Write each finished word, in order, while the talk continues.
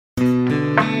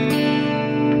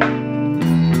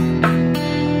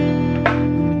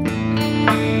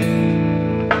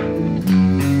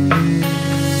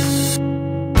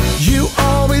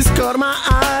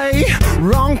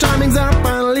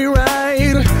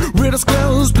get us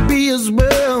close to be as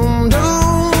well.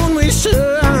 Don't waste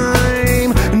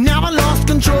time. Now I lost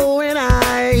control and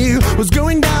I was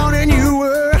going down and you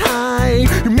were high.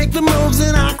 You make the moves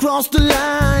and I crossed the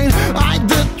line. Hide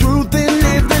the truth and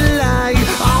live the lie.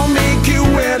 I'll make you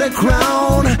wear the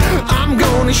crown. I'm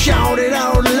gonna shout it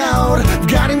out loud.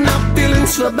 Got enough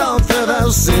feelings for both of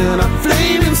us in a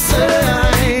flame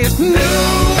inside.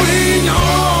 Knowing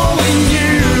all in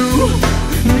you,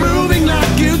 moving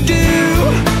like you do.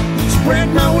 Spread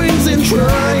my wings and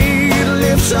try to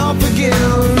lift off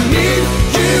again. Need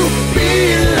to be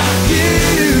like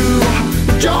you,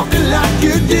 talking like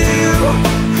you do.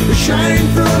 Shine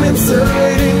from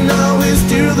inside and always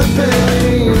do the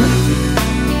pain.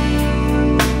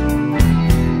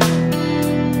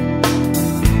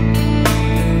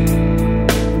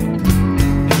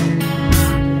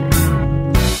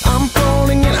 I'm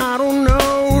falling and I don't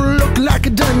know. Look like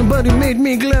a diamond but it made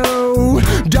me glow.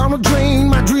 Down the drain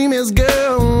my dream is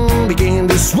gone. Began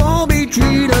to swallow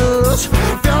between us.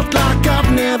 Felt like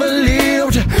I've never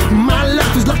lived. My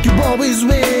life is like you always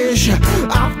wish.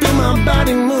 I feel my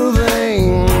body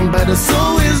moving, but the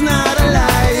soul is not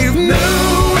alive.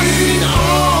 Knowing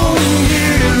all in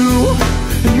you,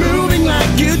 moving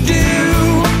like you do.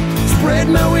 Spread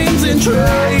my wings and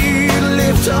try to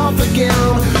lift off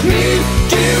again. Need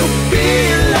to be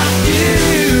like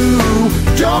you,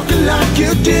 talking like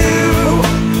you do.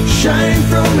 Shine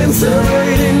from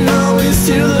inside and always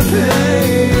feel the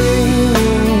pain.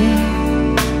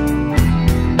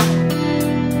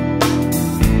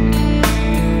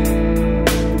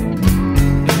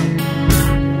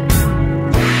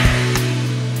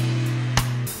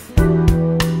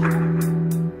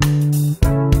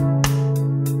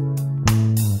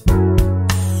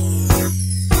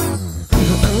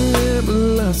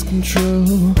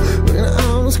 Control when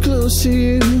I was close to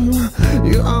you.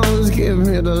 You always give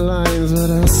me the lines, but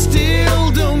I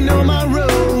still don't know my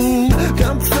role.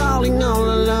 I'm falling all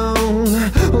alone.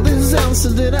 All these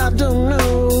answers that I don't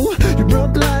know. You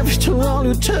brought life to all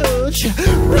you touch.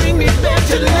 Bring me back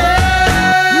to life.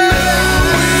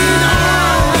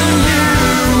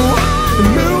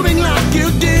 Moving like you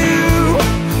do.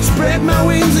 Spread my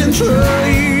wings and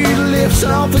try to lift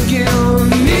off again.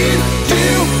 Need to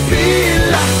be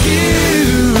like you,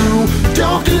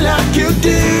 talking like you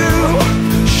do.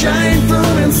 Shine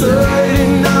from inside.